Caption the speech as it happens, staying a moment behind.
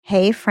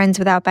Hey, Friends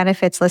Without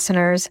Benefits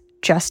listeners,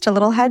 just a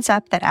little heads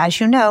up that as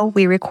you know,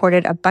 we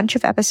recorded a bunch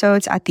of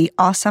episodes at the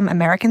awesome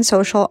American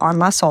Social on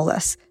Las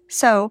Olas.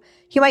 So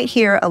you might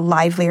hear a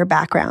livelier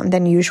background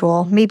than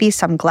usual, maybe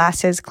some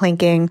glasses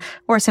clinking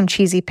or some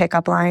cheesy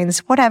pickup lines,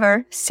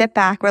 whatever. Sit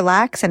back,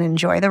 relax, and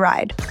enjoy the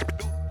ride.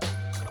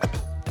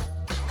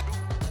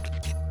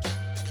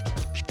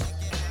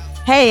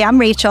 Hey, I'm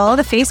Rachel,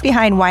 the face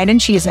behind Wine and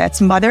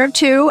Cheez-Its, mother of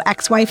two,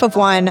 ex-wife of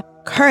one,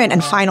 current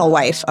and final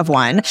wife of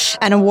one,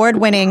 an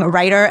award-winning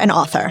writer and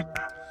author.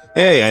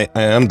 Hey,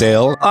 I'm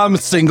Dale. I'm a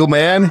single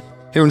man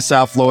here in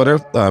South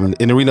Florida. I'm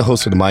an arena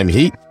host for the Miami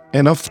Heat,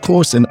 and of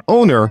course, an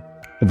owner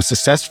of a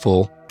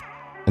successful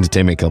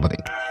entertainment company.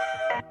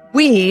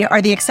 We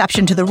are the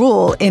exception to the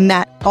rule in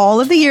that all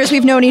of the years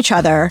we've known each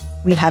other,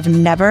 we have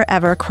never,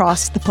 ever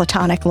crossed the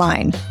platonic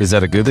line. Is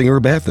that a good thing or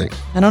a bad thing?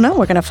 I don't know.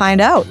 We're going to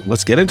find out.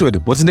 Let's get into it.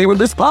 What's the name of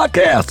this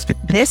podcast?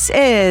 This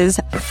is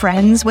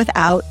Friends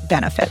Without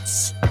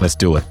Benefits. Let's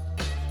do it.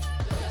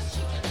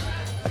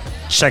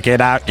 Check it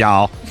out,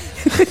 y'all.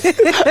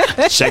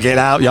 Check it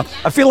out, y'all.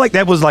 I feel like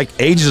that was like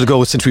ages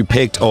ago since we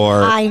picked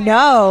our... I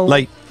know.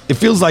 Like, it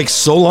feels like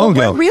so long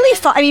ago. We're really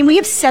fun. I mean, we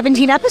have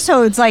 17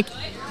 episodes. Like,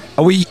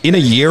 are we in a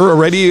year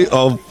already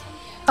of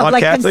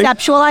podcasting? Like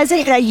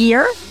conceptualizing in a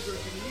year?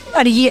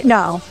 A year?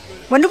 No.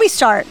 When did we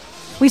start?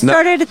 We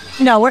started.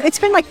 No, it's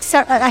been like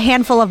a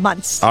handful of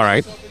months. All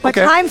right. But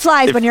time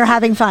flies when you're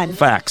having fun.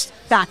 Facts.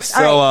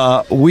 All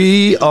right.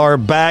 We are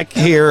back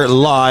here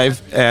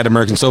live at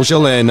American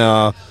Social, and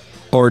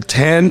our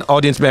 10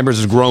 audience members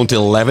has grown to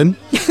 11.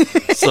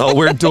 So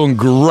we're doing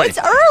great. It's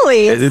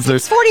early.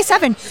 It's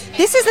 47.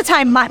 This is the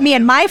time me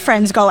and my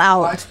friends go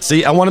out.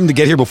 See, I want them to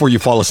get here before you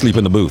fall asleep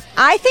in the booth.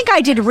 I think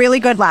I did really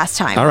good last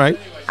time. All right.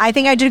 I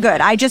think I did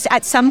good. I just,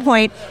 at some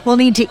point, will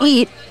need to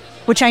eat,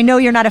 which I know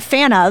you're not a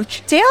fan of.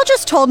 Dale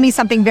just told me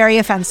something very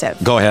offensive.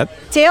 Go ahead.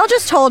 Dale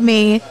just told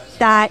me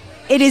that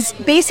it is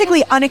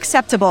basically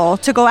unacceptable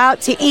to go out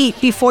to eat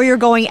before you're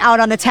going out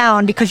on the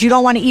town because you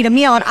don't want to eat a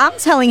meal. And I'm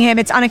telling him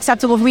it's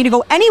unacceptable for me to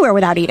go anywhere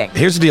without eating.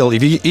 Here's the deal.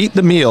 If you eat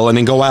the meal and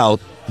then go out,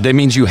 that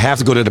means you have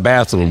to go to the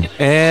bathroom.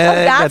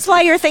 And that's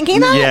why you're thinking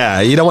that? Yeah.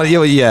 You don't want to,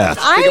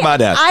 think about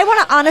that. I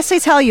want to honestly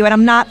tell you, and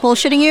I'm not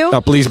bullshitting you. No,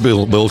 please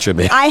bullshit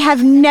me. I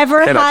have never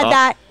had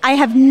that. I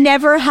have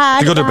never had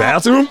to go to the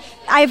bathroom?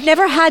 I've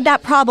never had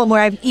that problem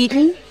where I've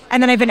eaten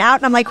and then I've been out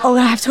and I'm like, oh,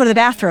 I have to go to the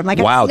bathroom. Like,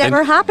 wow, it's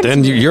never happened.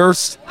 Then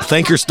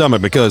thank your stomach,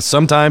 because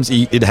sometimes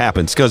it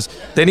happens. Because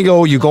then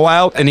you go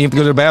out and you have to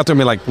go to the bathroom.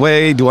 You're like,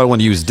 wait, do I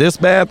want to use this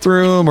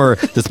bathroom or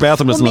this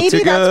bathroom doesn't look too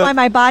good? Maybe that's why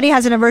my body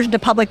has an aversion to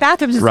public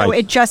bathrooms. Right. So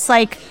it just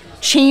like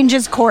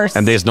changes course.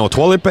 And there's no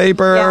toilet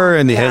paper,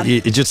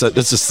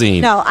 it's a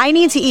scene. No, I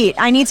need to eat.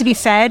 I need to be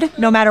fed.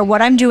 No matter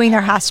what I'm doing,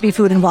 there has to be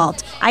food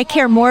involved. I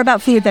care more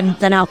about food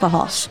than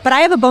alcohol. But I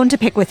have a bone to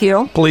pick with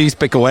you. Please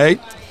pick away.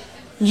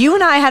 You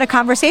and I had a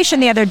conversation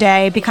the other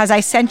day because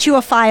I sent you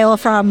a file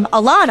from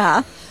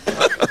Alana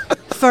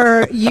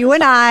for you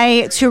and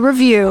I to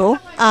review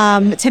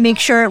to make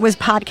sure it was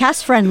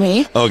podcast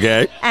friendly.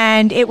 Okay.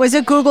 And it was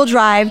a Google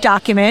Drive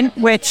document,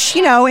 which,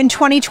 in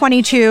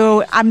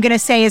 2022, I'm going to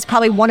say is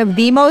probably one of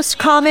the most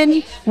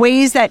common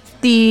ways that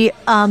the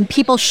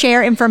people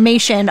share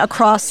information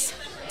across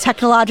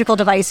technological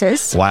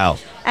devices. Wow.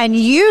 And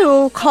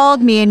you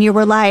called me and you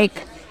were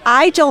like,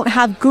 I don't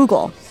have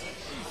Google.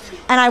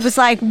 And I was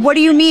like, what do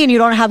you mean you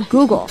don't have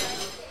Google?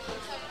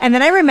 And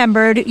then I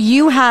remembered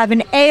you have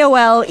an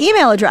AOL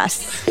email address.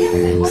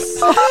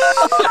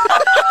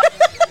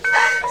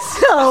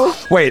 So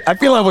wait, I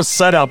feel I was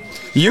set up.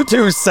 You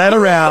two sat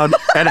around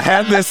and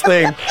had this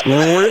thing,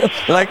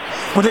 like,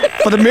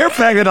 for the mere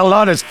fact that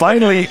Alana's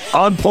finally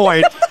on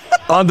point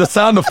on the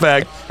sound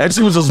effect, and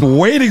she was just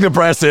waiting to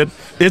press it,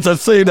 it's a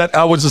thing that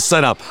I was just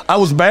set up. I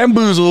was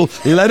bamboozled,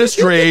 led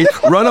astray,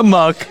 run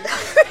amok.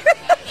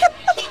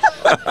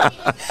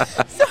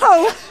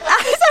 So, as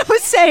I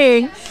was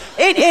saying,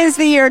 it is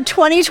the year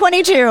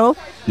 2022.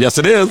 Yes,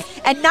 it is.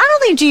 And not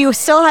only do you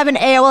still have an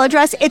AOL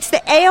address, it's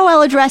the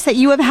AOL address that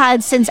you have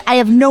had since I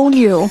have known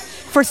you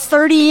for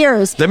 30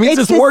 years. That means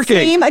it's working.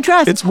 It's the same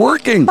address. It's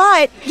working.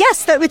 But,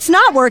 yes, it's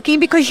not working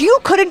because you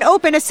couldn't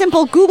open a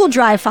simple Google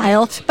Drive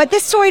file. But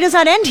this story does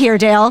not end here,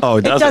 Dale. Oh,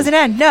 it doesn't? It doesn't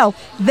end. No.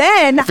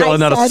 Then I feel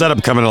another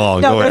setup coming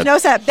along. No, Go ahead. There's no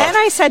setup. Then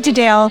I said to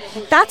Dale,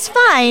 that's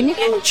fine.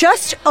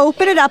 Just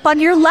open it up on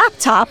your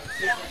laptop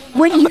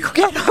when you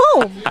get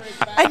home.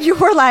 And you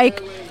were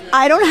like,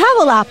 I don't have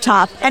a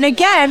laptop. And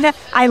again,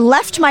 I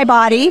left my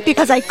body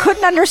because I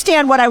couldn't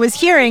understand what I was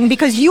hearing,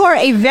 because you are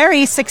a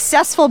very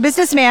successful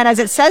businessman, as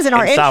it says in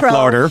our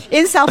intro.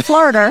 In South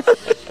Florida.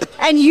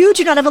 And you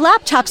do not have a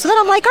laptop. So then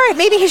I'm like, all right,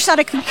 maybe he's not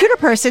a computer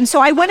person.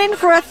 So I went in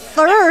for a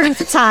third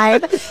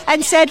time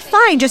and said,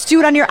 fine, just do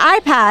it on your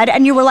iPad.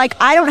 And you were like,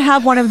 I don't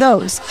have one of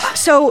those.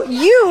 So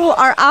you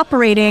are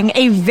operating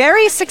a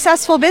very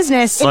successful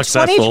business in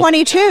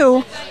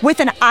 2022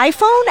 with an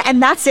iPhone,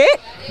 and that's it?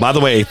 By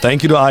the way,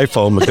 thank you to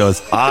iPhone,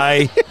 because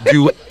I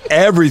do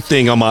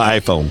everything on my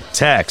iPhone.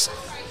 Text,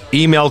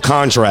 email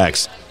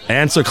contracts,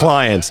 answer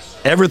clients,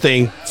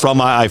 everything from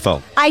my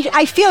iPhone.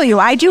 I feel you.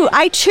 I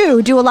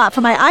too do a lot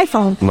for my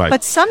iPhone. Right.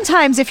 But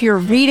sometimes if you're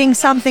reading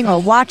something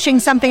or watching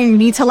something and you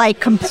need to like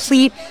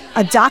complete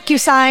a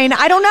DocuSign,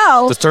 I don't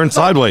know. Just turn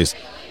sideways.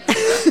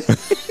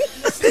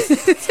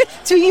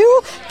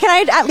 Can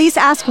I at least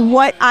ask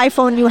what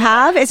iPhone you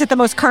have? Is it the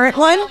most current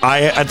one?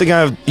 I think I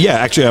have, yeah,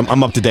 actually,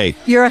 I'm up to date.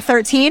 You're a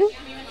 13?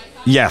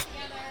 Yeah.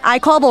 I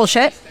call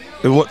bullshit.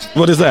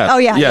 What is that? Oh,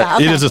 yeah.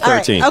 Okay. It is a All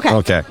right, 13.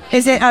 Okay.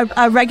 Is it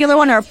a regular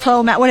one or a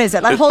Pro Max? What is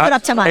it? Like, hold it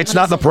up to mine. It's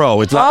not the Pro.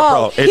 It's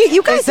not the Pro.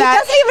 You guys, he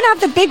doesn't even have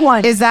the big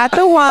one. Is that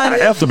the one? I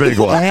have the big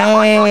one.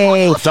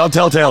 Hey. Don't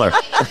tell Taylor.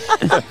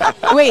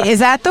 Wait, is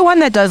that the one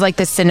that does like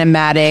the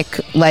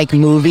cinematic like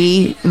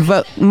movie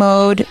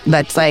mode?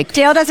 That's like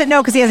Dale doesn't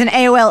know because he has an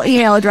AOL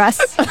email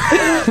address.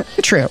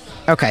 true.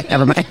 Okay,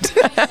 never mind.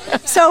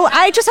 So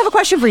I just have a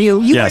question for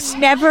you. Yes.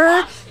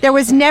 There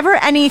was never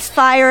any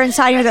fire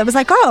inside you that was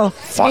like, oh,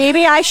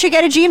 maybe I should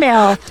get a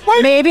Gmail.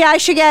 Maybe I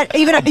should get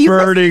even a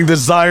Burning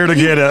desire to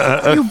get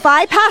a You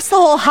bypassed the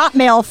whole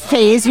Hotmail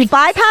phase. You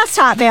bypassed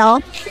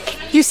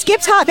Hotmail. You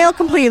skipped Hotmail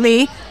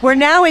completely. We're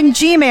now in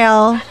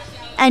Gmail,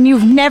 and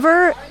you've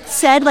never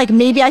said like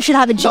maybe I should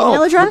have a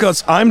Gmail address.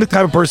 Because I'm the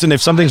type of person,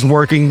 if something's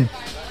working,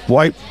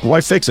 why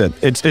fix it?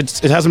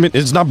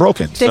 It's not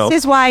broken. This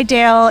is why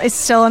Dale is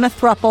still in a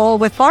throuple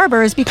with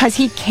barbers, because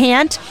he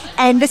can't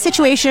end the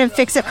situation and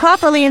fix it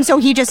properly, and so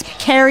he just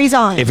carries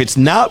on. If it's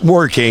not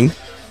working,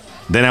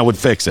 then I would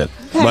fix it.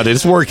 But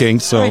it's working,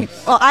 so Right.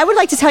 Well, I would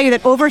like to tell you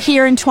that over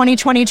here in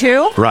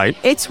 2022, Right.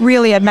 it's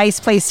really a nice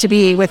place to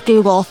be with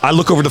Google. I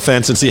look over the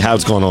fence and see how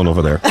it's going on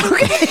over there.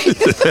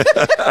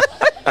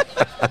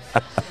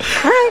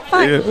 All right,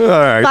 fine. Yeah, all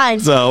right. Fine.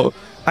 So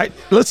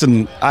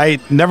I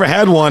never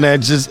had one.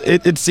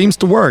 It seems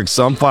to work,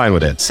 so I'm fine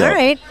with it. So All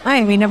right.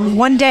 I mean,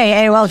 one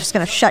day AOL is just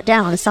going to shut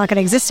down. It's not going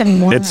to exist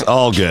anymore. it's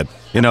all good.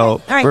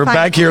 right, We're fine.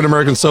 back here at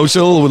American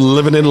Social. We're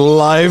living it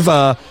live.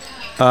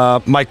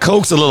 My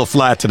Coke's a little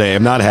flat today.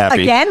 I'm not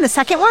happy. Again, the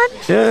second one?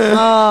 Yeah.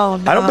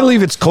 Oh, no. I don't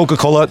believe it's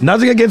Coca-Cola.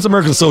 Nothing against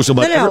American Social,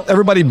 but No.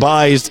 everybody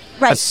buys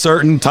Right. a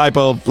certain type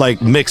of like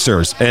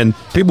mixers. And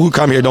people who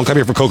come here don't come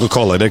here for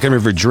Coca-Cola. They come here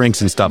for drinks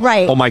and stuff.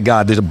 Right. Oh my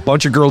God, there's a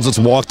bunch of girls that's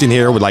walked in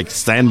here with like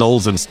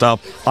sandals and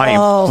stuff. I am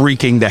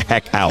freaking the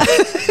heck out.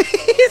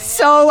 He's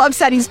so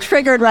upset. He's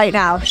triggered right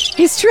now.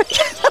 He's triggered.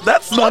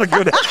 That's not a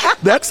good.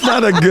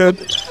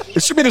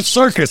 It should be the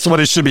circus. What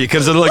it should be,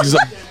 because it looks.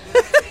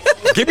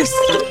 Give me.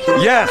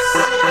 Yes.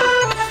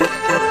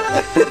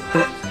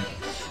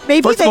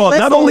 Maybe First they of all, not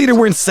listened. only they're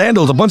wearing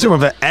sandals, a bunch of them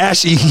have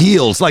ashy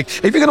heels. Like,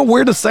 if you're gonna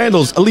wear the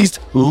sandals, at least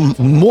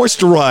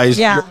moisturize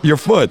your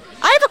foot.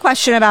 I have a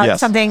question about Yes.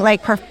 something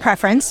like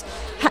preference.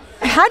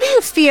 How do you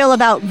feel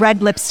about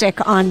red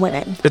lipstick on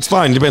women? It's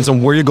fine. Depends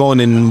on where you're going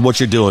and what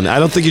you're doing. I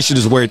don't think you should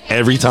just wear it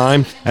every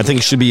time. I think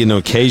it should be an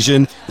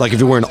occasion. Like if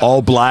you're wearing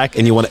all black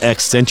and you want to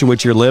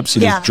accentuate your lips,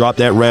 you just drop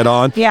that red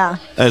on. Yeah.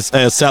 As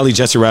Sally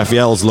Jesse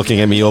Raphael is looking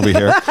at me over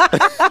here.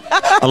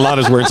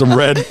 Alana's wearing some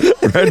red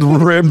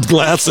rimmed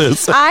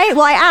glasses. I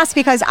ask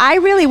because I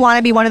really want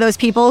to be one of those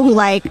people who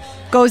like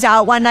goes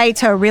out one night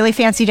to a really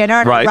fancy dinner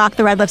and Right. rock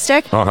the red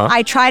lipstick. Uh-huh.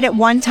 I tried it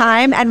one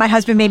time and my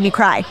husband made me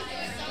cry.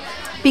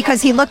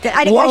 Because he looked at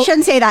I Well,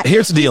 shouldn't say that.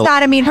 here's the deal. He's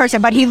not a mean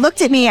person, but he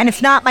looked at me and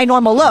it's not my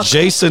normal look.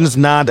 Jason's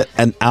not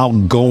an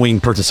outgoing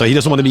person, so he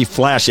doesn't want to be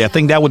flashy. I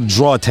think that would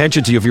draw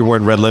attention to you if you're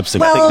wearing red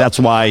lipstick. I Well- think that's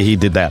why he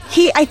did that.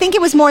 I think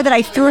it was more that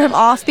I threw him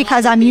off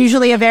because I'm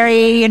usually a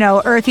very,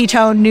 earthy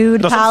tone,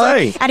 nude That's what I'm palette.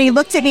 saying. And he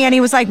looked at me and he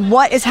was like,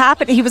 what is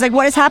happening? He was like,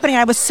 what is happening?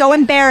 And I was so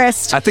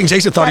embarrassed. I think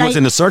Jason thought he was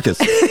in the circus.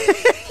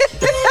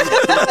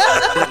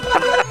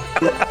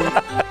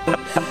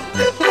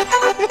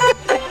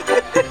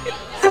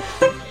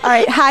 All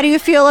right, how do you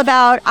feel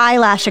about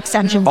eyelash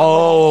extensions?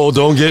 Oh,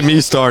 don't get me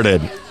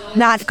started.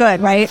 Not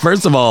good, right?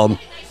 First of all,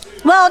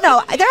 Well,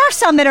 no, there are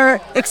some that are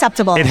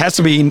acceptable. it has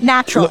to be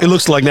Natural. It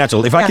looks like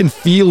natural. If I Yeah. can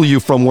feel you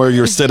from where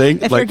you're sitting,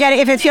 if like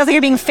if it feels like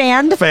you're being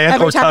fanned every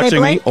or time they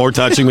touching me, blink. or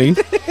touching me,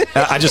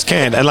 I just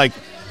can't. And like,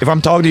 if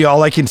I'm talking to you,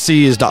 all I can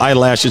see is the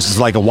eyelashes is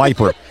like a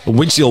wiper, a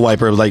windshield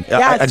wiper. Like,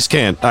 Yes. I just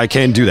can't. I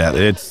can't do that.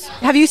 It's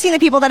Have you seen the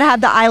people that have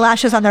the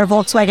eyelashes on their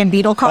Volkswagen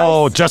Beetle cars?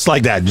 oh, just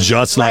like that,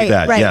 just like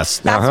that. Right. Yes,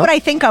 That's Uh-huh. what I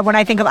think of when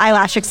I think of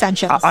eyelash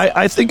extensions.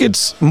 I think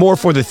it's more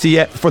for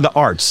the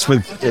arts.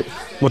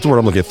 What's the word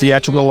I'm looking at?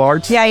 Theatrical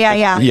arts?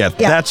 Yeah.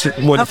 That's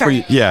what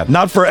Okay.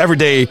 not for every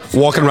day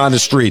walking around the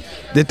street.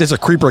 There's a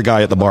creeper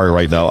guy at the bar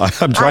right now.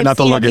 I'm trying not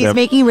to look at He's him.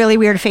 making really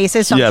weird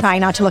faces, so Yes. I'm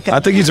trying not to look at I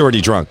him. think he's already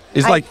drunk.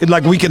 It's like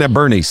Weekend at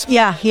Bernie's.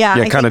 Yeah,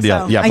 I kind of think deal.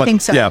 so. Yeah, I but,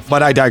 think so. Yeah,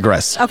 but I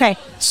digress. Okay.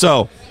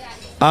 So,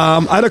 I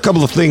had a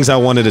couple of things I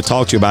wanted to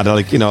talk to you about.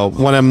 Like,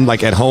 when I'm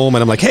like at home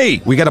and I'm like, hey,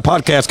 we got a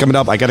podcast coming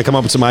up. I got to come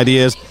up with some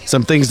ideas,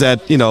 some things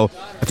that,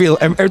 I feel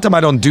every time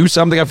I don't do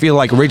something, I feel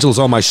like Rachel's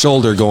on my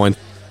shoulder going,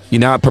 you're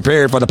not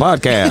prepared for the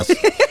podcast.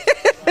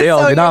 Bill,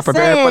 So you're not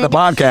prepared for the You're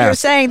podcast.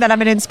 saying that I'm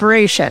an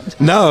inspiration.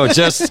 No,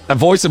 just a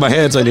voice in my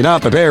head saying you're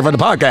not prepared for the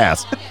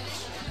podcast.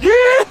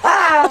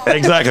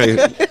 Exactly.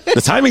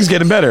 The timing's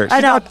getting better.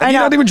 I know. You're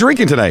not even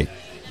drinking today.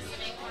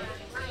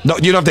 No,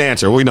 you don't have to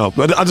answer. We know.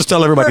 But I'll just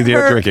tell everybody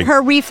you're drinking.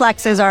 Her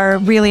reflexes are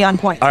really on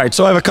point. All right,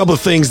 so I have a couple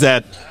of things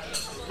that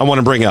I want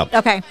to bring up.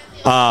 Okay.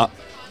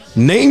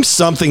 Name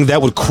something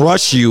that would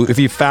crush you if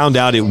you found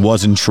out it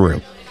wasn't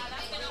true.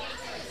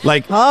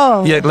 Like,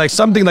 like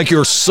something like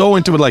you're so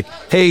into it, like,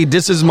 hey,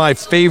 this is my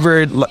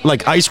favorite,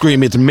 like ice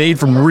cream. It's made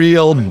from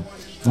real,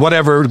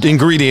 whatever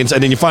ingredients,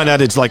 and then you find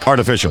out it's like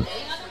artificial.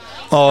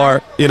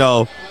 Or, you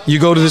know, you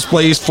go to this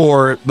place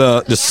for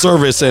the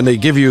service, and they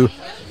give you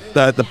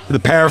the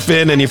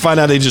paraffin, and you find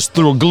out they just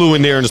threw glue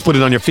in there and just put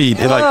it on your feet.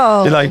 It's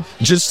like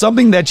just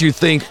something that you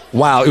think,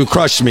 wow, it would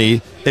crush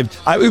me. It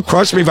would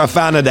crush me if I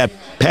found out that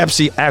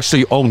Pepsi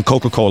actually owned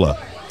Coca-Cola.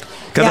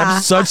 Because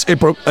I'm such a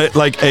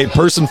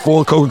person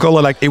full of Coca-Cola,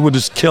 like it would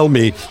just kill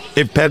me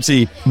if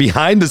Pepsi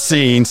behind the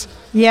scenes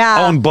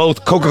owned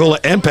both Coca-Cola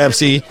and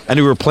Pepsi, and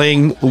we were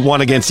playing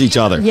one against each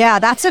other. Yeah,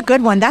 that's a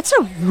good one. That's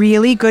a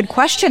really good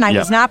question. I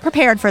was not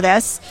prepared for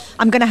this.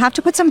 I'm going to have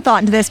to put some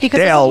thought into this because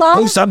Dale,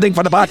 do something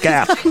for the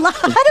podcast. A lot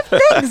of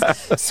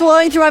things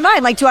swirling through my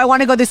mind. Like, do I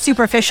want to go the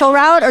superficial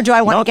route or do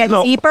I want to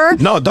get deeper?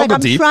 No, don't go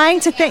I'm deep. I'm trying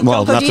to think.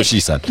 Well, that's what she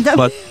said.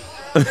 But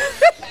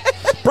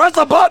press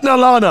the button,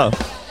 Alana.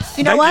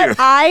 You know what?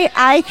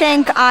 I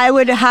think I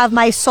would have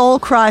my soul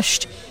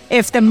crushed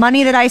if the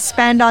money that I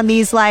spend on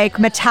these like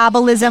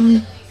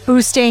metabolism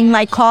boosting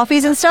like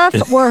coffees and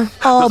stuff were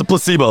all the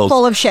placebos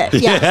full of shit.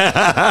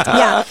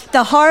 Yeah.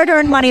 The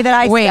hard-earned money that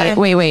I spend.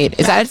 Wait.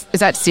 Is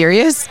that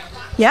serious?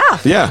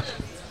 Yeah.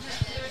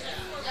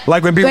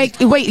 Like when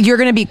people Wait, you're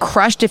going to be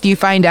crushed if you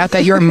find out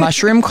that your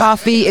mushroom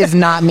coffee is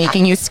not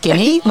making you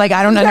skinny? Like,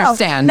 I don't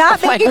understand.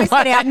 Not making you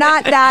skinny. I'm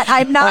not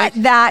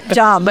that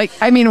dumb. Like,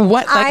 I mean,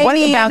 what about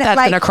that's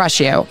like, going to crush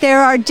you? There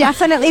are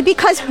definitely,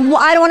 because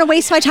I don't want to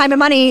waste my time and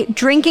money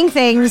drinking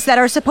things that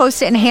are supposed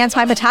to enhance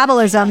my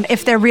metabolism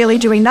if they're really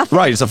doing nothing.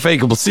 Right, it's a fake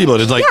placebo.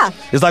 It's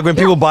like when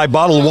people buy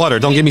bottled water.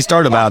 Don't get me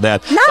started about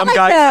that.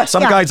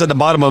 Some guy's at the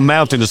bottom of a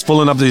mountain just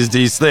pulling up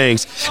these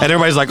things, and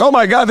everybody's like, "Oh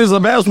my God, this is the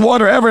best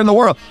water ever in the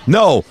world."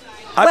 No.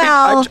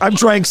 I've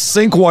drank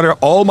sink water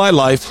all my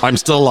life. I'm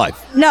still alive.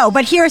 No,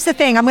 but here's the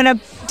thing. I'm going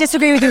to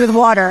disagree with you with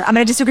water. I'm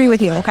going to disagree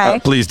with you, okay?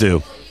 Please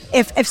do.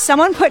 If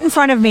someone put in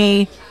front of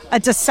me a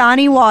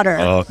Dasani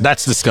water...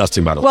 that's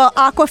disgusting, by the way. Well,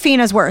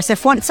 Aquafina's worse. If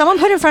someone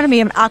put in front of me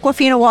an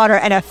Aquafina water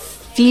and a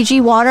Fiji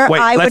water,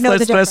 I would know the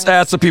difference. Let's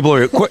ask the people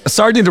here.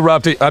 Sorry to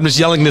interrupt. I'm just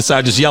yelling this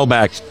out. Just yell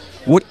back.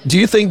 What do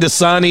you think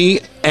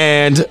Dasani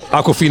and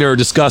Aquafina are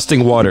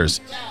disgusting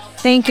waters?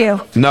 Thank you.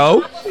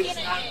 No?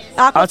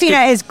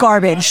 Aquafina is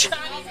garbage.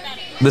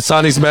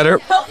 Dasani's better?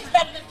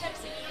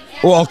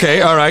 Well,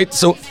 okay, all right.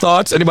 So,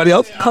 thoughts? Anybody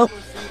else? Coke.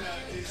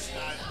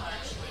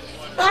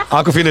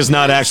 Aquafina is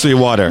not actually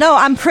water. No,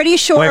 I'm pretty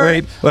sure.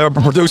 Wait. Our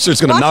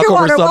producer's going to knock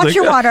over something. Watch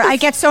your water. I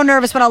get so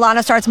nervous when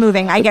Alana starts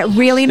moving. I get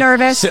really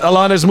nervous.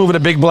 Alana's moving a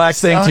big black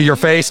thing to your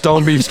face.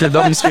 Don't be scared.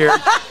 Don't be scared.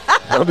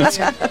 Don't be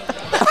scared.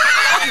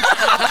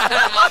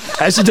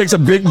 As she takes a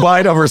big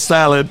bite of her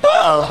salad.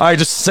 All right,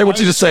 just say what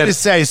you just said.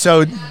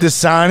 So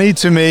Dasani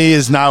to me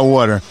is not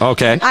water.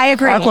 Okay. I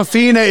agree.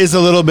 Aquafina is a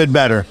little bit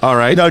better. All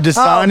right. No,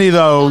 Dasani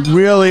though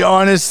really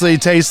honestly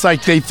tastes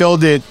like they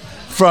filled it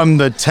from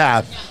the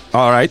tap.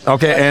 All right.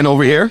 Okay. And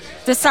over here?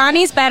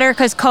 Dasani's better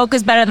because Coke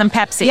is better than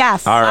Pepsi.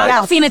 Yes. All right.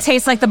 Aquafina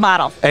tastes like the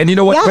bottle. And you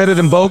know what's better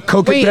than both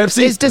Coke and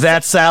Pepsi?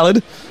 That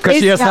salad. Because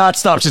she has hot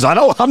stuff. She's like,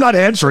 I'm not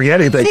answering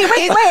anything. Wait.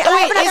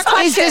 I have another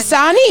question. Is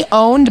Dasani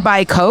owned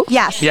by Coke?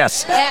 Yes.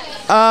 Yes.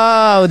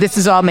 Oh, this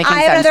is all making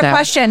I sense have another now.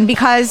 question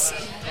because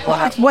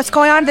what's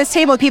going on at this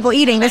table with people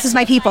eating? This is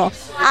my people.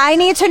 I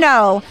need to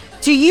know,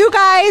 do you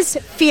guys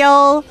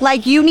feel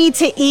like you need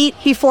to eat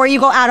before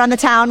you go out on the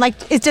town? Like,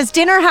 does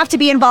dinner have to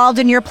be involved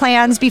in your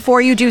plans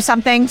before you do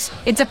something?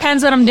 It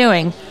depends what I'm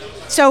doing.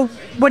 So,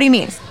 what do you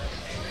mean?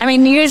 I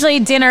mean, usually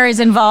dinner is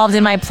involved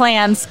in my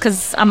plans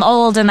because I'm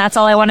old and that's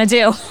all I want to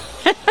do.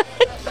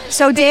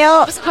 So,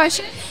 Dale... What's the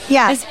question?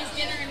 Yeah. Is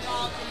dinner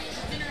involved?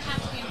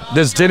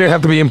 Does dinner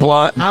have to be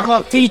implied? How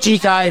about Fiji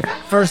guy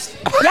first?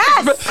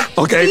 Yes!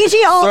 Okay.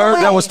 Fiji all Sir, the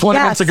way. that was 20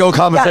 minutes ago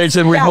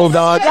conversation. We moved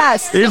on.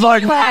 Yes. He's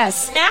like,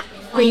 Yes.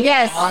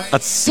 a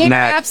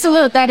snack.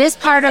 Absolute. That is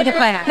part of the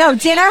plan. No,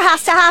 dinner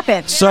has to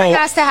happen. So,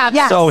 has to happen.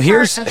 Yes. so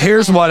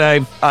here's what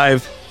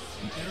I've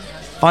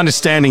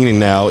understanding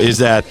now is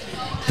that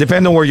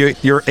depending on where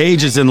your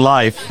age is in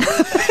life,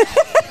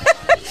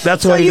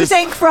 that's So what you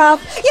think from...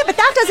 Yeah, but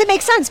that doesn't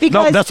make sense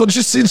because... No, that's what it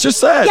just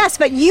said. Yes,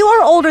 but you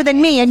are older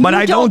than me, and But you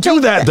I don't do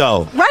think that,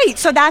 though. Right,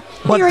 so that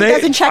theory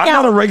doesn't check I'm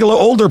out. not a regular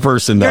older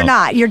person, though. You're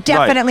not. You're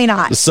definitely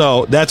not.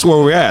 So that's where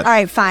we're at. All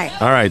right, fine.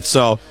 All right.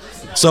 So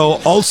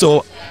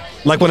also,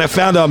 like when I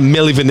found out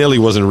Milli Vanilli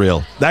wasn't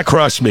real, that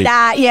crushed me.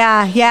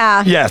 Yeah.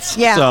 Yes,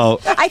 Yeah.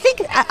 so- I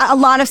think a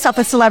lot of stuff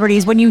with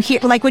celebrities, when you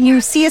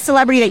see a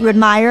celebrity that you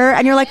admire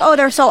and you're like, oh,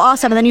 they're so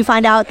awesome, and then you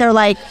find out they're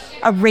like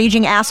a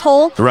raging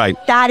asshole. Right.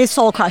 That is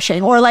soul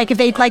crushing. Or like if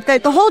they like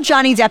the whole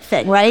Johnny Depp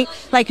thing, right?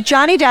 Like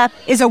Johnny Depp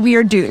is a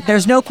weird dude.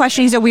 There's no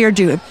question he's a weird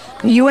dude.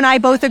 you and I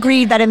both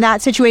agreed that in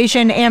that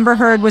situation, Amber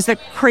Heard was the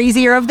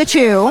crazier of the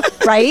two,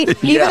 right?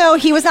 Even though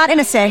he was not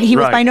innocent, he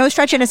was Right. by no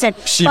stretch innocent.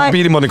 She But-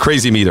 beat him on the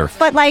crazy meter.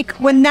 But like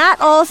when that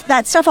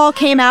stuff all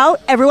came out,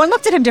 everyone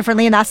looked at him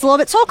differently, and that's a little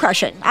bit soul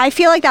crushing. I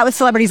feel like that with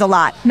celebrities a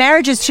lot.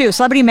 Marriages too,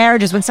 celebrity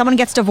marriages. When someone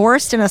gets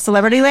divorced in a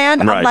celebrity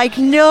land, Right. I'm like,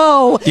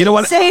 no, You know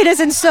what? Say it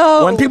isn't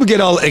so. When people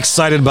get all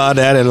excited about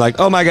that and like,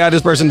 oh my God,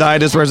 this person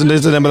died, this person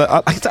this and that,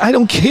 but I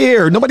don't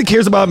care. Nobody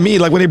cares about me.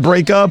 Like when they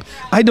break up,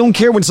 I don't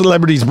care when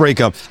celebrities break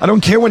up. I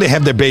don't care when they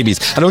have their babies.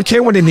 I don't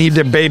care when they need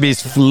their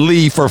babies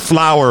leave for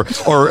flower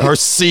or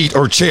seat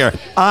or chair.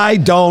 I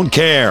don't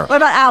care. What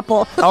about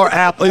Apple? Or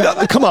Apple.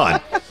 Come on.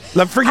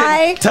 The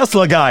freaking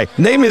Tesla guy.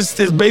 Name his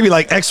baby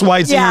like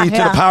XYZ Yeah, to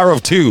yeah. the power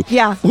of 2.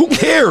 Yeah. Who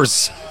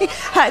cares?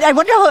 I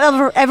wonder if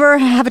he'll ever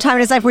have a time in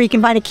his life where he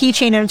can find a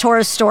keychain in a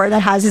tourist store that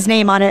has his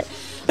name on it.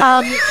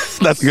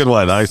 That's a good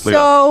one. Actually.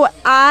 So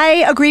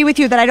I agree with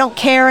you that I don't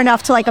care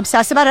enough to like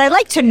obsess about it. I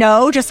like to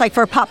know just like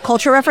for pop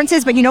culture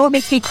references, but you know what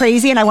makes me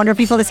crazy? And I wonder if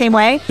people are the same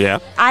way. Yeah.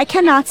 I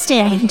cannot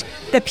stand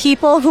the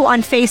people who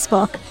on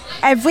Facebook,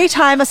 every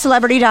time a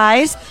celebrity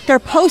dies, they're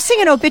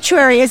posting an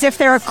obituary as if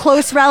they're a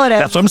close relative.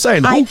 That's what I'm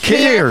saying. Who I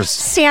cares? Can't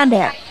stand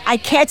it. I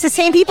can't. It's the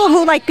same people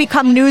who like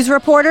become news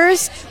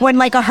reporters when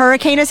like a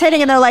hurricane is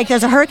hitting and they're like,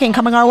 there's a hurricane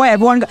coming our way.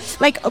 Everyone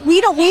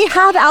we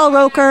have Al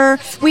Roker.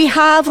 We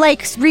have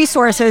like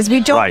resources. We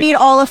don't Right. need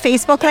all of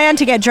Facebook land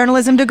to get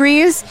journalism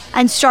degrees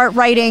and start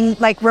writing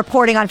like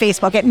reporting on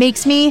Facebook. It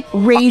makes me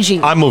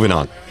ragey. I'm moving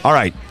on. All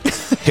right.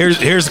 Here's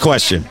the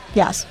question.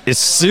 Yes. Is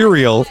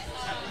cereal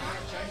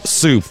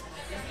soup?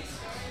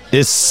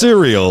 Is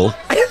cereal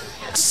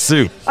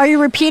soup? Are you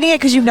repeating it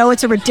because you know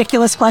it's a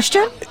ridiculous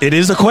question? It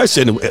is a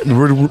question,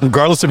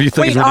 regardless if you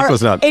think it's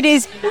ridiculous or not. It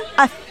is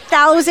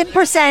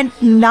 1,000%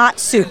 not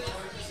soup.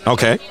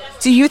 Okay.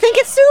 Do you think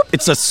it's soup?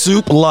 It's a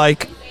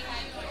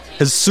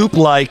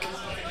soup-like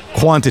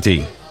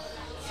quantity.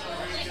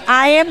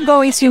 I am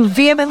going to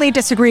vehemently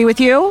disagree with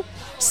you.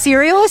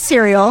 Cereal is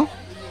cereal.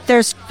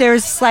 There's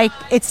like,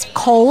 it's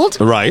cold,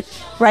 Right.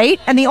 right?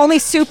 And the only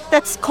soup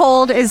that's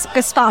cold is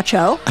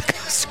gazpacho.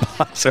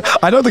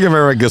 I don't think I've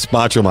ever had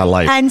gazpacho in my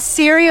life. And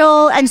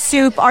cereal and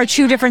soup are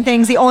two different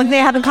things. The only thing they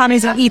have in common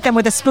is you eat them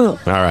with a spoon.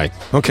 All right.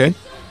 Okay.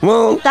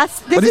 Well, but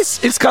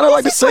it's kind of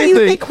like the this is what same you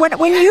thing. think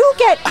when you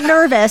get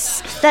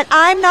nervous that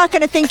I'm not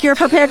going to think you're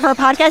prepared for a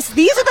podcast.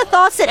 These are the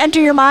thoughts that enter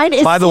your mind.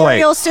 Is By the way,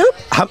 cereal soup?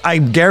 I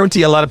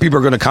guarantee a lot of people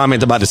are going to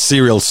comment about the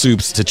cereal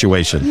soup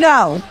situation.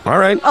 No. All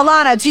right.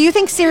 Alana, do you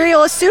think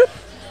cereal is soup?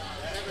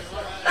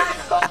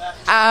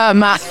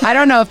 I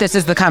don't know if this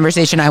is the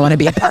conversation I want to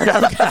be a part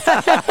of.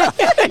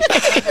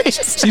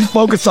 She's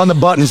focused on the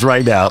buttons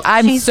right now.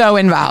 I'm so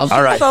involved.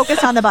 All right.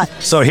 Focus on the button.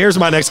 So here's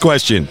my next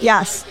question.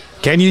 Yes.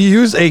 Can you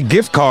use a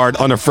gift card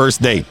on a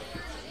first date?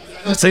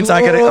 Since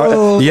I can,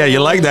 yeah, you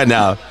like that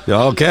now.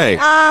 Okay.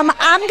 I'm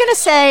gonna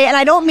say, and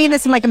I don't mean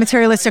this in like a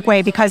materialistic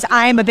way, because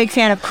I'm a big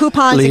fan of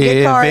coupons and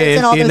gift cards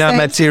and all those in a things.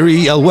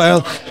 material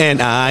world,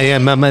 and I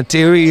am a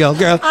material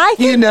girl. I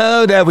think- You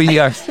know that we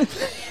are.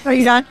 Are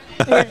you done?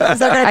 Is that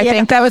gonna I be it?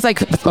 think that was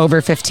like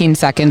over 15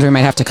 seconds. We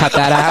might have to cut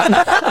that out.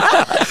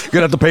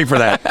 Gonna have to pay for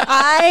that.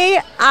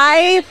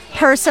 I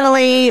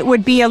personally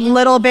would be a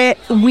little bit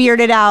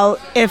weirded out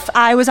if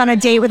I was on a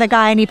date with a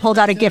guy and he pulled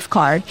out a gift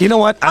card. You know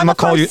what? I'm gonna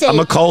call you. I'm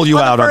gonna call you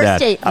out on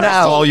that. I'm gonna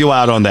call you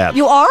out on that.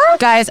 You are?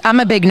 Guys, I'm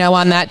a big no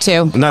on that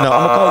too. No,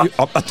 I'm gonna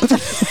call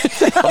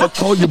you. I'm gonna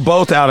call you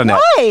both out on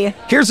that. Why?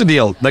 Here's the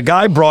deal: the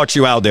guy brought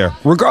you out there,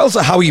 regardless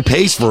of how he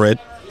pays for it.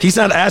 He's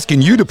not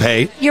asking you to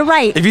pay. You're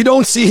right. If you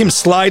don't see him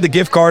slide the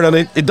gift card on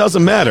it, it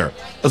doesn't matter.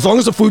 As long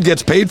as the food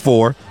gets paid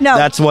for,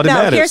 that's what it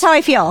matters. Here's how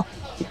I feel.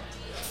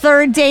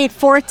 Third date,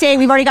 fourth date,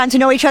 we've already gotten to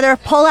know each other.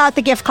 Pull out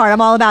the gift card. I'm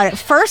all about it.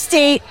 First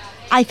date,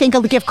 I think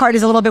a gift card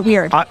is a little bit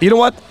weird. You know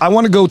what? I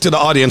want to go to the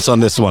audience on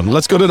this one.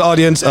 Let's go to the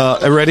audience.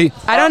 Ready?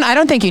 I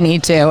don't think you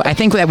need to. I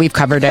think that we've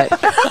covered it.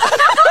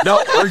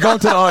 No, we're going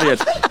to the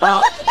audience.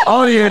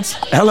 Audience,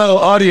 hello,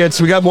 audience.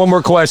 We got one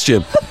more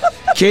question.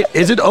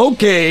 Is it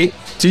okay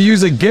to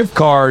use a gift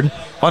card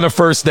on a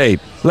first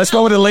date? Let's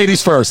go with the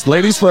ladies first.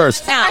 Ladies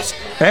first. No.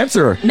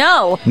 Answer.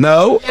 No.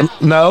 No?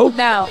 No?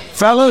 No.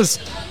 Fellas?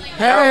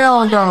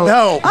 Hell no.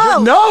 No.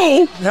 Oh.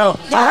 No? No.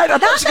 I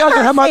thought you guys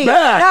would have my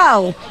back.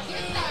 No.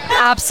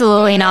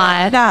 Absolutely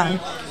not. No.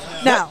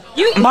 No.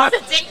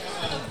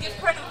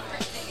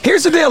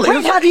 Here's the deal.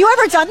 Wait, have you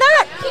ever done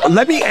that?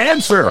 Let me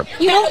answer.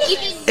 You don't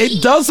even.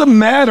 It doesn't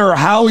matter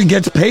how he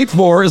gets paid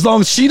for as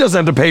long as she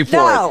doesn't have to pay for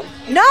No. it.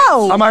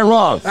 No. Am I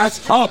wrong?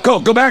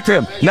 Go back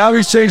to him. Now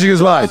he's changing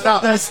his mind.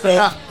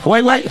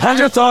 Wait. Have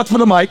your thoughts for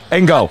the mic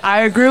and go.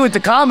 I agree with the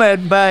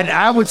comment, but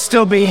I would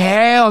still be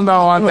hell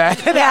no on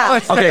that. Yeah.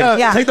 Okay,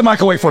 Yeah. take the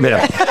mic away from him.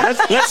 Dude,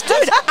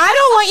 I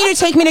don't want you to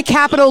take me to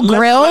Capitol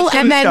Grill let's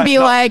and then discuss. be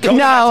No, like, go to no,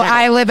 that table.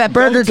 I live at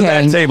Burger To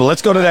that King. table.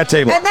 Let's go to that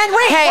table. And then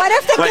wait, what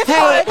if the gift Hey,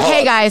 card?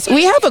 hey guys,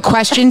 we have a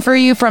question for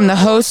you from the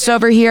hosts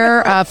over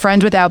here,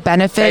 Friends Without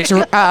Benefits.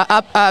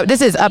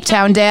 This is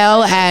Uptown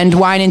Dale and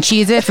Wine and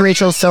Cheez It,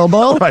 Rachel Silber.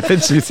 available. Right,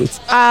 Jesus.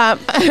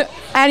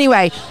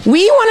 Anyway,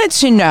 we wanted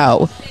to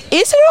know,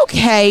 is it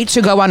okay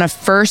to go on a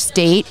first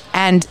date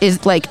and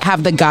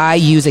have the guy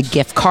use a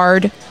gift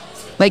card?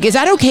 Like, is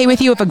that okay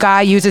with you if a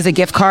guy uses a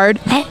gift card?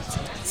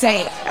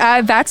 Say,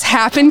 that's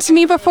happened to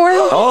me before,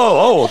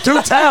 Oh,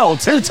 do tell.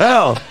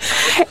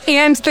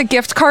 and the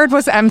gift card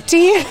was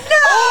empty.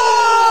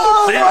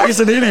 See, he's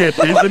an idiot.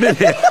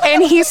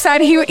 And he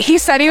said he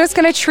was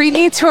going to treat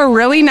me to a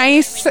really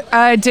nice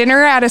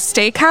dinner at a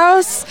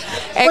steakhouse.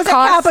 Was it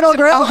Capital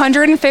Grill?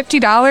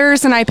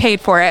 $150, and I paid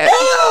for it.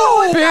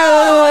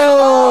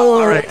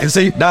 All right,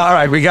 see, now, all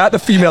right, we got the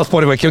female's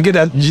point of view. Can we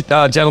get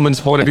that gentleman's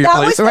point of view, That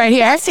please? was the Right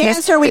here. best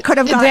answer we could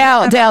have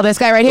gotten. Dale, this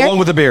guy right The here? one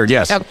with the beard,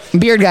 yes. Oh,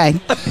 beard guy.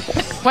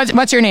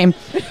 What's your name?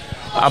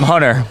 I'm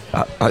Hunter.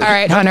 All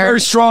right, Hunter.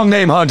 Very strong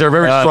name, Hunter.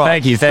 Very strong.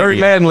 Thank you, Very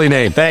you. manly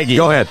name. Thank you.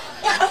 Go ahead.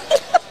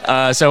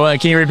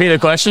 Can you repeat the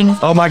question?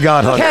 Oh, my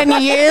God,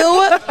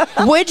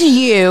 Hunter. Would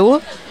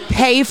you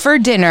pay for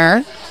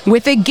dinner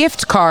with a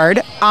gift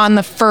card on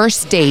the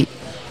first date?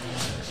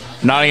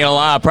 Not gonna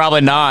lie,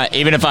 probably not.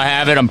 Even if I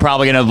have it, I'm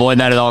probably gonna avoid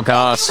that at all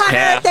costs.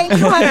 Hunter, thank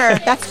you, Hunter.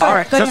 That's good. All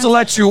right, Good just to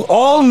let you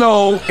all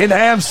know in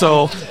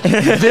AMSO,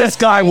 this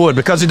guy would,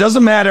 because it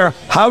doesn't matter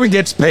how he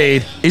gets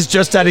paid, it's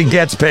just that he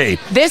gets paid.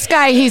 This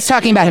guy, he's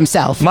talking about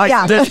himself.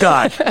 Yeah. This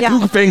guy, Yeah.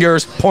 2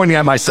 fingers pointing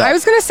at myself. I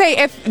was going to say,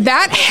 if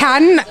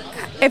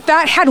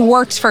that had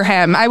worked for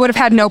him, I would have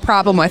had no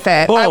problem with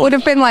it. I would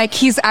have been like,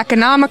 he's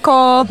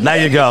economical, There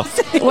you go.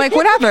 like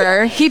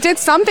whatever. He did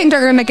something to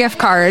earn the gift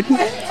card.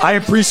 I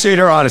appreciate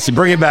her honesty.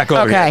 Bring it back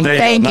over Okay, here. There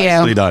thank go. you.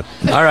 Nicely done.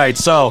 All right,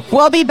 so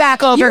We'll be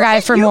back over,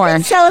 guys, for you more.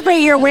 can celebrate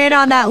your win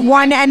on that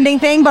one ending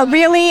thing, but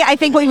really, I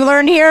think what you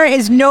learned here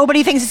is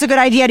nobody thinks it's a good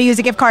idea to use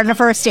a gift card on a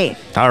first date.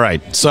 all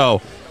right,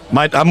 so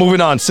I'm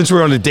moving on. Since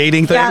we're on the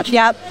dating thing,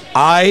 Yep.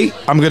 I'm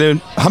gonna.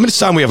 How much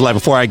time we have left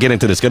before I get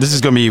into this? Because this is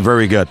gonna be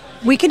very good.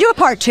 We can do a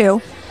part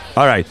 2.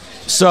 All right,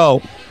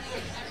 so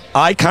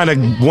I kind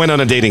of went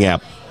on a dating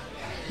app.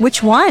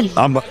 Which one?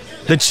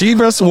 The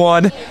cheapest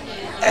one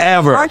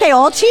ever. Aren't they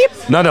all cheap?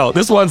 No,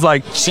 this one's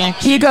like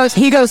He goes,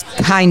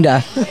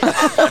 kinda.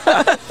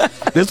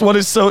 this one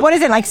is so. What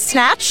is it, like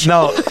Snatch?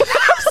 No,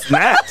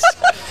 snacks.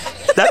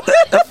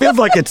 That feels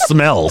like it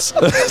smells.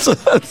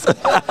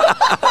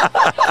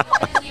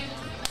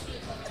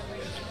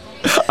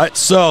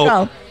 So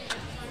Oh.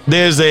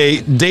 there's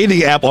a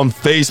dating app on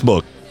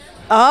Facebook.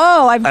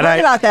 Oh, I've heard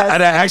about this.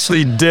 And I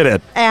actually did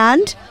it.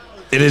 And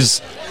It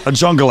is a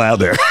jungle out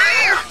there.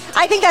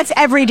 I think that's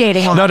every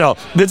dating app. No.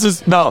 This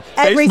is no.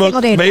 Every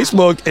single dating app.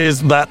 Facebook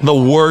is the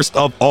worst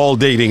of all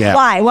dating apps.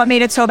 Why? What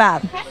made it so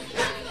bad?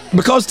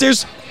 Because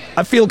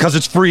because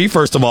it's free,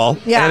 first of all.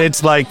 Yeah. And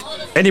it's like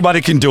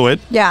anybody can do it.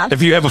 Yeah.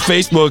 If you have a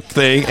Facebook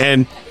thing,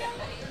 and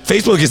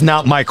Facebook is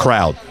not my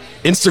crowd.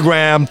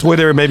 Instagram,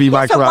 Twitter, maybe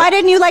my So crowd. why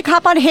didn't you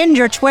hop on Hinge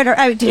or Twitter,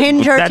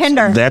 Hinge or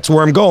Tinder? That's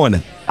where I'm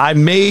going. I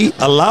may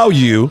allow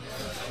you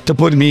to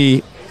put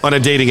me on a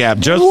dating app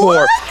just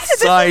What? for This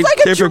is like a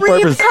scientific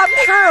dream purpose. come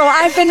true.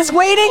 I've been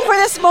waiting for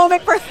this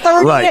moment for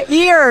 30 Right.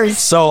 years.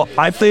 So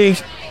I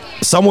think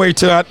somewhere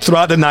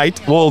throughout the night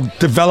we'll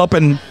develop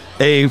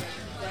a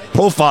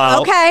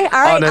profile Okay,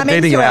 all right, on a I'm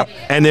dating into app, it.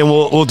 and then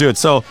we'll do it.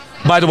 So,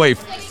 by the way,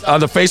 on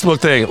the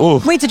Facebook thing,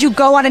 Wait, did you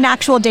go on an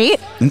actual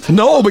date?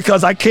 no,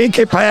 because I can't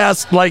get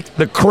past like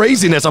the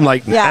craziness. I'm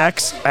like Yeah.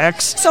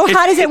 X. So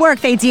how does it work?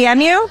 They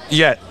DM you?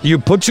 Yeah, you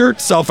put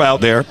yourself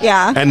out there.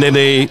 Yeah. And then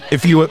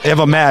if you have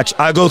a match,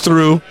 I could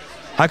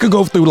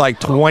go through like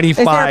Is there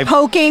 25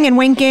 poking and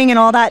winking and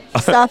all that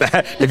stuff?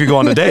 if you go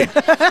on a date.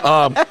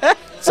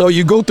 So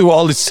you go through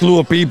all this slew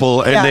of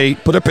people, and Yeah. they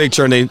put a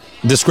picture and they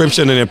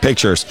description in their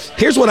pictures.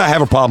 Here's what I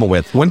have a problem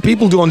with: when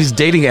people do on these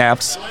dating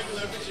apps,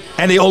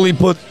 and they only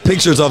put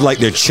pictures of like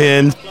their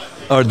chin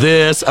or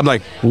this. I'm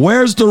like,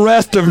 where's the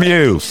rest of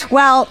you?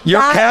 Well,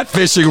 You're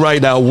catfishing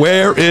right now.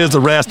 Where is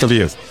the rest of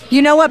you?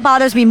 you know what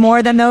bothers me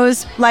more than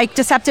those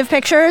deceptive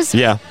pictures?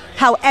 Yeah.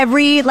 How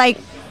every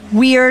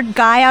weird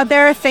guy out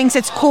there thinks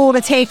it's cool to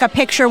take a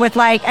picture with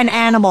an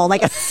animal,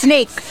 like a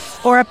snake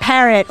or a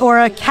parrot or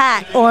a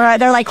cat, or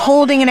they're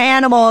holding an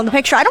animal in the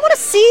picture. I don't want to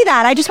see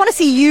that. I just want to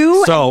see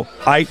you. So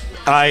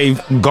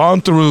I've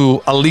gone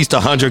through at least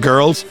 100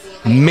 girls,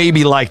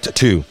 maybe liked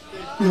 2.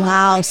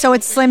 Wow. So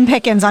it's slim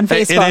pickings on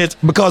Facebook. It is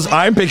because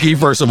I'm picky,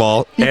 first of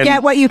all. You and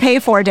get what you pay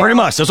for, Darryl. pretty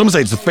much. That's what I'm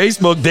saying. It's a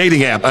Facebook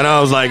dating app. And I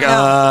was like,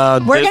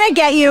 We're going to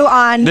get you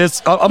on.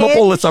 I'm going to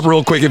pull this up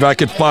real quick if I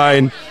could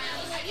find.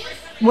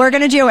 We're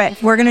going to do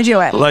it. We're going to do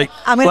it.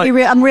 I'm going to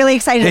be I'm really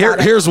excited about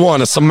it. Here's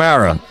one, a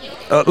Samara.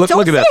 Look Don't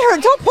at say that.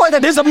 her. Don't pour the.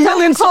 There's a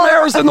million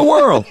Samaras in the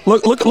world.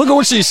 Look at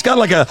what she's got.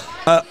 Like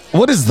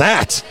what is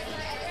that?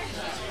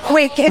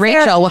 Wait, is there-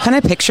 Rachel, what kind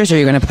of pictures are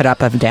you going to put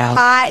up of Dal?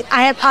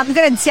 I'm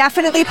going to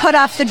definitely put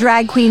up the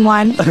drag queen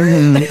one.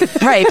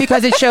 Right,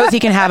 because it shows he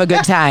can have a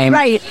good time.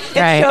 Right.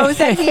 It shows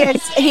that he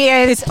is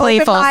His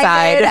playful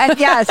open-minded, side. And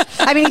yes,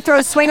 I mean he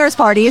throws swingers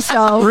parties.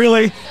 So.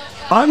 Really?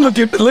 I'm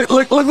looking. Look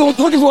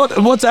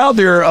at what's out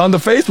there on the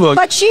Facebook.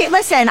 But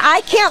listen,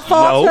 I can't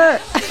fault No. her.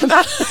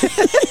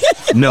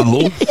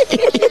 No.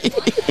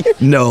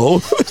 No.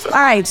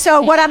 All right.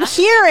 So what I'm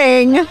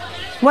hearing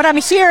What I'm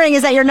hearing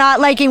is that you're not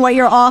liking what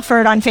you're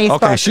offered on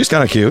Facebook. Okay, she's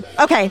kind of cute.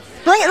 Okay,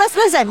 let's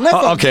listen.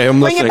 Oh, okay, I'm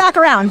bring listening. it back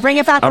around. Bring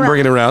it back around. I'm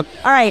bringing it around.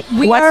 All right.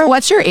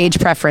 What's your age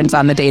preference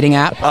on the dating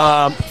app?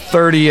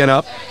 30 and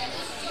up.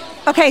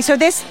 Okay, so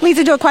this leads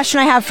into a question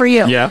I have for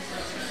you. Yeah.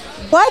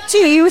 What do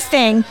you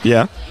think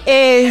Yeah.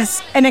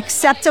 is an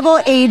acceptable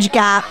age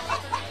gap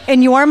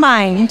in your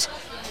mind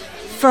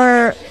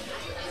for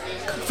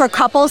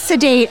couples to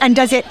date, and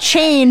does it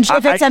change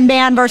if it's a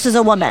man versus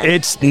a woman?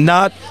 It's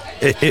not.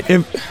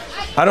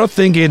 I don't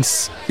think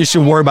you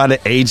should worry about an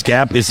age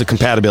gap. It's a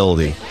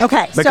compatibility.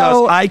 Okay, Because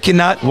so I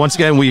cannot, once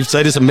again, we've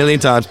said this a million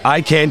times,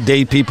 I can't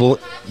date people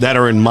that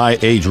are in my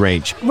age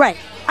range. right,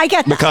 I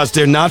get that. Because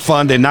they're not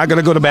fun. They're not going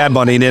to go to Bad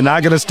Bunny. They're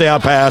not going to stay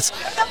out past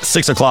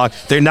 6 o'clock.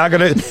 They're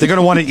going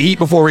to want to eat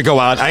before we go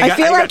out. I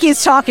feel like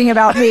he's talking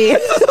about me.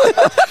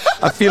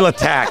 I feel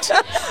attacked.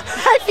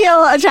 I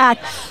feel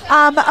attacked.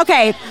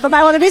 Okay, but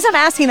the reason I'm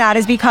asking that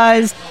is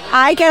because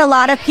I get a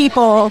lot of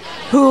people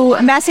who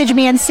message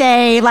me and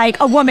say, like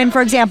a woman,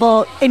 for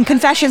example, in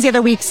Confessions the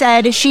other week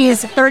said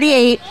she's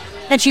 38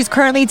 and she's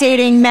currently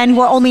dating men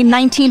who are only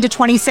 19 to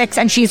 26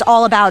 and she's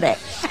all about it.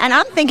 And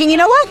I'm thinking, you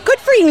know what? Good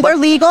for you. They're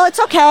legal. It's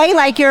okay.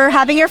 Like, you're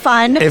having your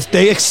fun. If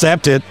they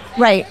accept it,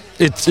 Right.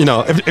 it's,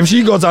 if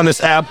she goes on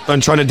this app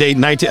and trying to date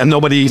 19 and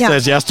nobody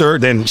says yes to her,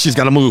 then she's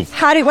got to move.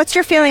 What's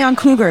your feeling on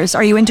cougars?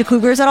 Are you into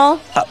cougars at all?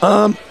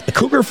 A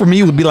cougar for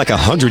me would be like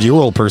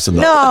 100-year-old person,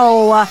 though.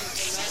 No.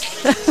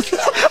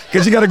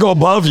 Because you got to go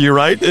above you,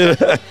 right? Yeah,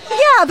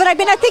 but I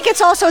think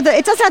it's also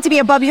it doesn't have to be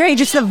above your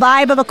age. It's the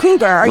vibe of a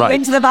cougar. Are you Right.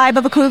 into the vibe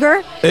of a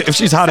cougar? If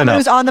she's hot enough.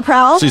 Who's on the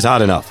prowl? She's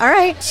hot enough. All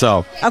right.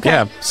 So, Okay.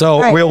 yeah. So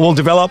All right. we'll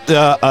develop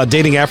a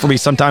dating app for me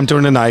sometime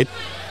during the night.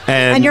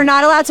 And you're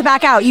not allowed to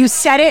back out. You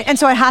said it, and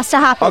so it has to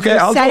happen. Okay,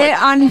 I'll do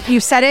it. You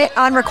said it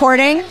on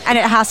recording, and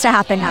it has to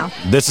happen now.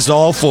 This is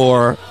all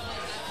for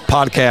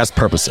podcast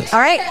purposes. All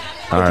right?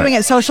 We're doing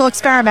a social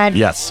experiment.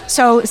 Yes.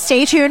 So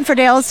stay tuned for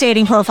Dale's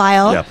dating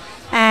profile. Yep.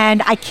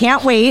 And I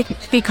can't wait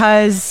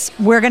because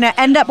what we're going to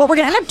end up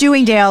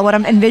doing, Dale, what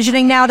I'm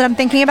envisioning now that I'm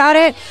thinking about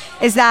it,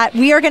 is that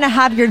we are going to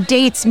have your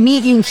dates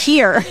meet you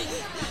here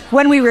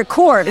when we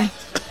record.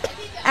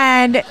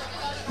 And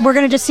we're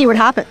going to just see what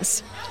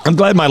happens. I'm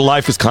glad my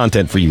life is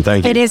content for you.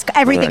 Thank you. It is.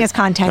 Everything All right. is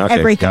content. Okay,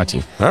 Everything. got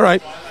you. All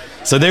right.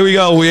 So there we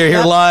go. We are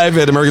here live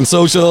at American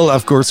Social.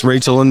 Of course,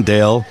 Rachel and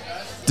Dale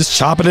just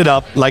chopping it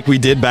up like we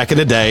did back in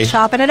the day.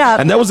 Chopping it up.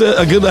 And that was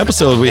a good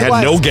episode. We had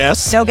was. no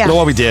guests. No guests. You know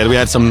what we did? We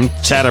had some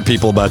chatter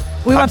people, but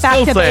We went I'm back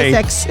still to saying,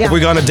 basics, yeah. If we're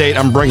going to date,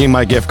 I'm bringing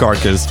my gift card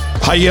because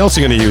how else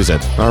are you going to use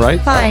it? All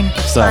right? Fine,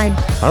 fine.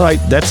 All right,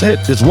 that's it.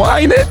 It's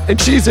wine it and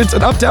cheese. It's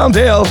an Uptown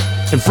Dale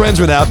and Friends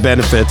Without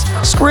Benefits.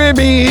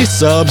 Scribby,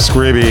 sub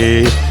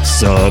Scribby,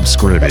 sub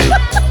Scribby.